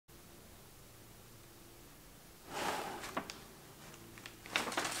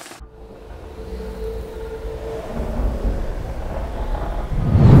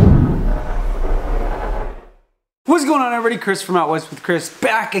What's going on, everybody? Chris from Out West with Chris,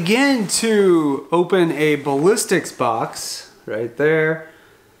 back again to open a ballistics box right there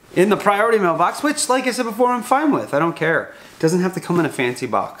in the priority mailbox, which, like I said before, I'm fine with. I don't care. It doesn't have to come in a fancy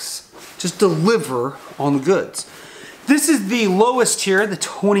box. Just deliver on the goods. This is the lowest tier, the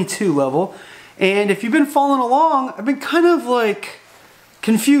 22 level, and if you've been following along, I've been kind of like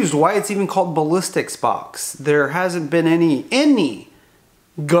confused why it's even called ballistics box. There hasn't been any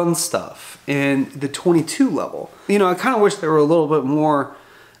gun stuff in the 22 level. You know, I kind of wish they were a little bit more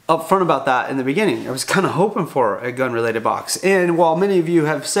upfront about that in the beginning. I was kind of hoping for a gun related box. And while many of you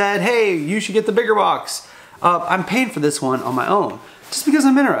have said, hey, you should get the bigger box, I'm paying for this one on my own just because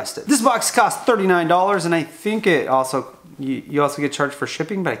I'm interested. This box costs $39, and I think it also, you also get charged for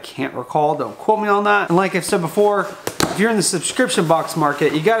shipping, but I can't recall. Don't quote me on that. And like I've said before, if you're in the subscription box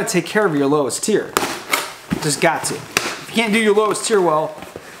market, you got to take care of your lowest tier. Just got to. If you can't do your lowest tier well,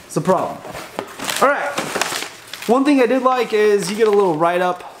 it's a problem. All right. One thing I did like is you get a little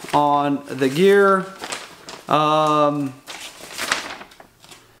write-up on the gear.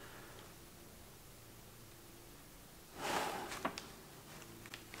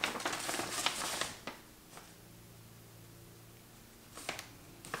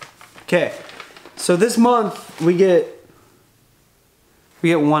 Okay, so this month we get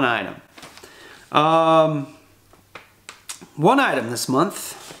one item. One item this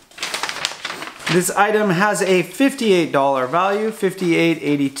month. This item has a $58 value,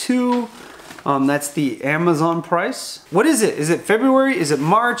 $58.82. That's the Amazon price. What is it? Is it February? Is it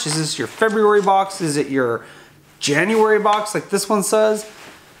March? Is this your February box? Is it your January box like this one says?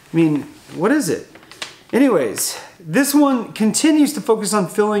 I mean, what is it? Anyways, this one continues to focus on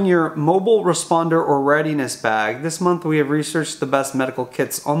filling your mobile responder or readiness bag. This month we have researched the best medical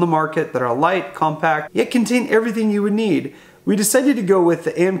kits on the market that are light, compact, yet contain everything you would need. We decided to go with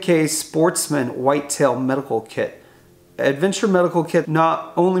the AMK Sportsman Whitetail Medical Kit. Adventure Medical Kit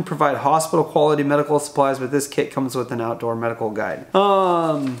not only provide hospital quality medical supplies, but this kit comes with an outdoor medical guide.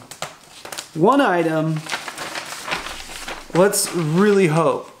 One item, let's really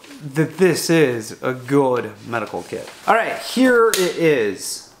hope that this is a good medical kit. All right, here it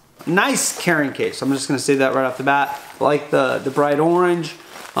is. Nice carrying case. I'm just gonna say that right off the bat. I like the bright orange,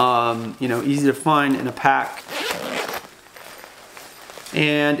 you know, easy to find in a pack.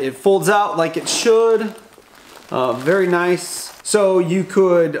 And it folds out like it should. Very nice. So you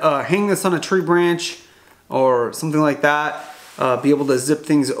could hang this on a tree branch or something like that. Be able to zip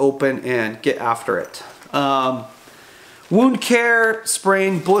things open and get after it. Wound care,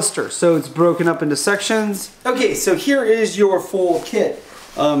 sprain, blister. So it's broken up into sections. Okay, so here is your full kit.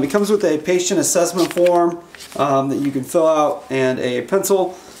 It comes with a patient assessment form that you can fill out and a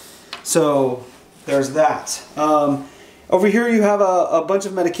pencil. So there's that. Over here you have a bunch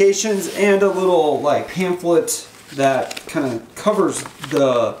of medications and a little like pamphlet that kind of covers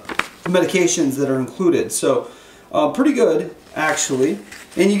the medications that are included. So pretty good actually.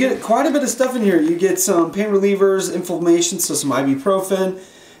 And you get quite a bit of stuff in here. You get some pain relievers, inflammation, so some ibuprofen.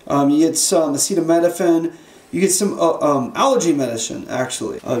 You get some acetaminophen. You get some allergy medicine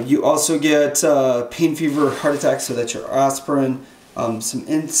actually. You also get pain fever, heart attack, so that's your aspirin. Some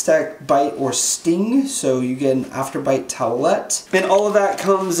insect bite or sting, so you get an afterbite towelette. And all of that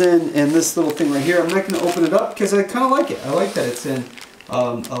comes in this little thing right here. I'm not going to open it up because I kind of like it. I like that it's in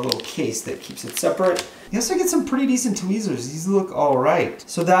a little case that keeps it separate. You also get some pretty decent tweezers. These look alright.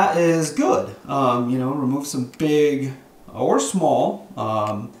 So that is good. You know, remove some big or small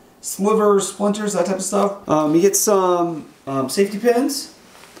slivers, splinters, that type of stuff. You get some safety pins,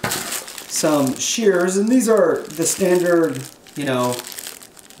 some shears, and these are the standard, you know,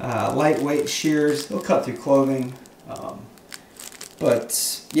 lightweight shears. They'll cut through clothing.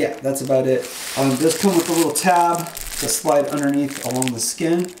 But yeah, that's about it. This comes with a little tab to slide underneath along the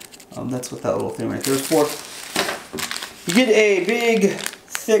skin. That's what that little thing right there is for. You get a big,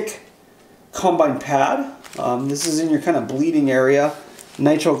 thick combine pad. This is in your kind of bleeding area.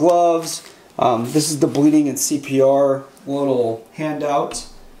 Nitrile gloves. This is the bleeding and CPR little handout.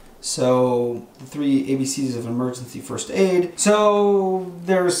 So, the 3 ABCs of emergency first aid. So,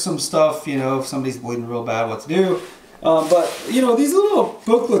 there's some stuff, you know, if somebody's bleeding real bad, what to do. But, you know, these little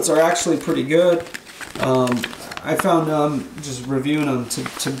booklets are actually pretty good. I found just reviewing them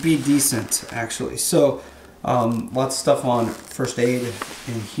to be decent, actually. So, lots of stuff on first aid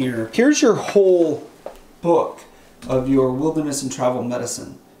in here. Here's your whole book of your wilderness and travel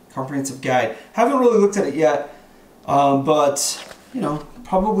medicine comprehensive guide. Haven't really looked at it yet, but, you know,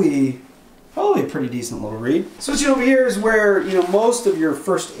 probably a pretty decent little read. Switching over here is where, you know, most of your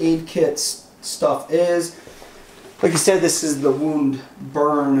first aid kit stuff is. Like I said, this is the wound,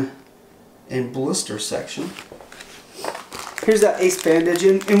 burn, and blister section. Here's that ace bandage.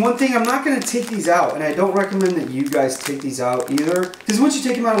 And one thing, I'm not going to take these out, and I don't recommend that you guys take these out either, because once you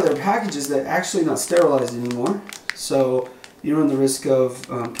take them out of their packages, they're actually not sterilized anymore. So you run the risk of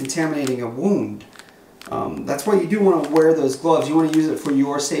contaminating a wound. That's why you do want to wear those gloves. You want to use it for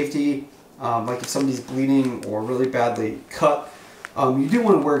your safety, like if somebody's bleeding or really badly cut. You do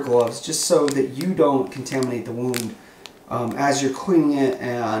want to wear gloves just so that you don't contaminate the wound as you're cleaning it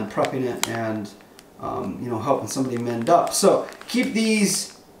and prepping it and you know, helping somebody mend up. So keep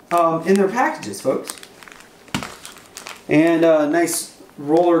these in their packages, folks. And a nice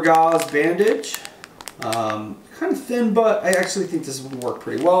roller gauze bandage. Kind of thin, but I actually think this would work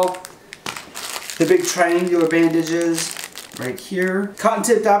pretty well. The big triangular bandages right here. Cotton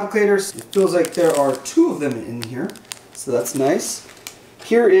tipped applicators. It feels like there are 2 of them in here, so that's nice.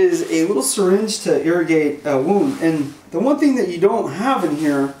 Here is a little syringe to irrigate a wound, and the one thing that you don't have in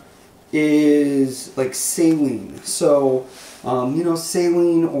here is like saline. So, you know,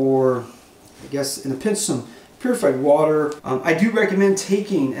 saline, or I guess in a pinch some purified water. I do recommend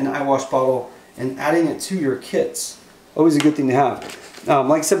taking an eye wash bottle and adding it to your kits. Always a good thing to have.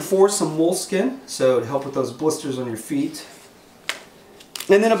 Like I said before, some moleskin, so to help with those blisters on your feet.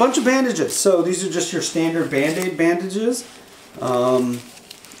 And then a bunch of bandages. So these are just your standard Band-Aid bandages. I'm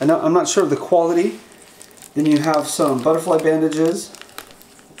not sure of the quality. Then you have some butterfly bandages,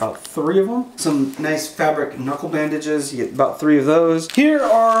 about 3 of them. Some nice fabric knuckle bandages, you get about 3 of those. Here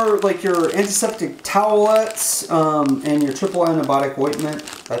are like your antiseptic towelettes and your triple antibiotic ointment,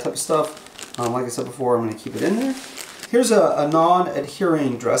 that type of stuff. Like I said before, I'm going to keep it in there. Here's a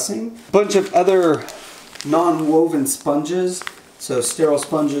non-adhering dressing. Bunch of other non-woven sponges. So sterile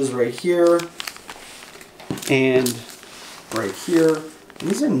sponges right here and right here. And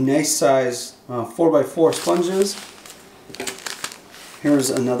these are nice size 4x4 sponges.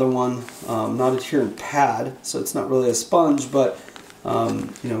 Here's another one, non-adherent pad. So it's not really a sponge, but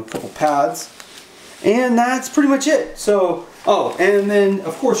you know, a couple pads. And that's pretty much it. So, oh, and then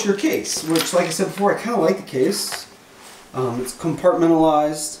of course your case, which like I said before, I kind of like the case. It's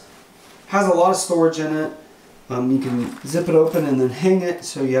compartmentalized, has a lot of storage in it. You can zip it open and then hang it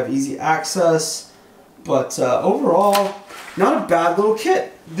so you have easy access. But overall, not a bad little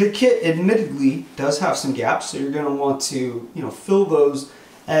kit. The kit admittedly does have some gaps, so you're going to want to, you know, fill those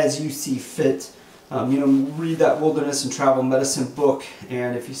as you see fit. You know, read that wilderness and travel medicine book,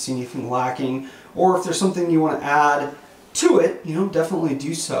 and if you see anything lacking, or if there's something you want to add to it, you know, definitely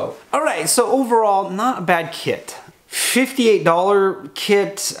do so. All right, so overall, not a bad kit. $58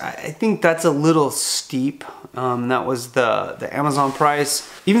 kit, I think that's a little steep. That was the Amazon price.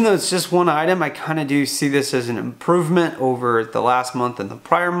 Even though it's just one item, I kind of do see this as an improvement over the last month and the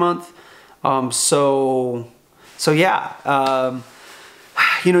prior month. So yeah,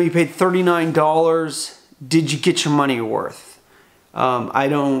 you know, you paid $39. Did you get your money worth? I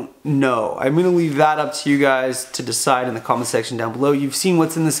don't know. I'm gonna leave that up to you guys to decide in the comment section down below. You've seen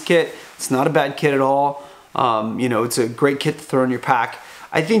what's in this kit. It's not a bad kit at all. You know, it's a great kit to throw in your pack.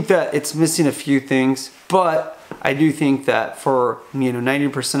 I think that it's missing a few things, but I do think that for, you know,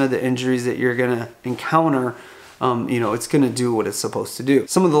 90% of the injuries that you're gonna encounter, you know, it's gonna do what it's supposed to do.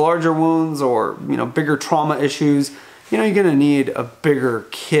 Some of the larger wounds or, you know, bigger trauma issues, you know, you're gonna need a bigger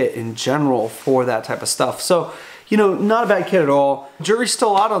kit in general for that type of stuff. So, you know, not a bad kit at all. Jury's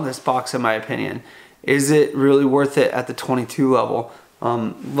still out on this box in my opinion. Is it really worth it at the 22 level?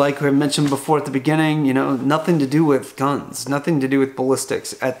 Like I mentioned before at the beginning, you know, nothing to do with guns, nothing to do with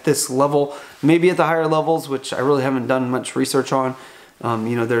ballistics at this level. Maybe at the higher levels, which I really haven't done much research on.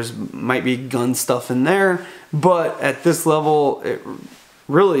 You know, might be gun stuff in there, but at this level, it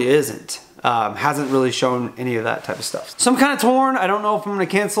really isn't. Hasn't really shown any of that type of stuff. So I'm kind of torn. I don't know if I'm going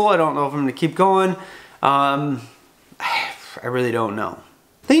to cancel. I don't know if I'm going to keep going. I really don't know.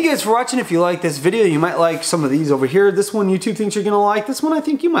 Thank you guys for watching. If you like this video, you might like some of these over here. This one YouTube thinks you're gonna like. This one I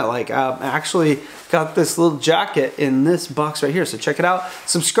think you might like. I actually got this little jacket in this box right here, so check it out.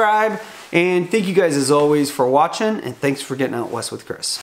 Subscribe, and thank you guys as always for watching, and thanks for getting out west with Chris.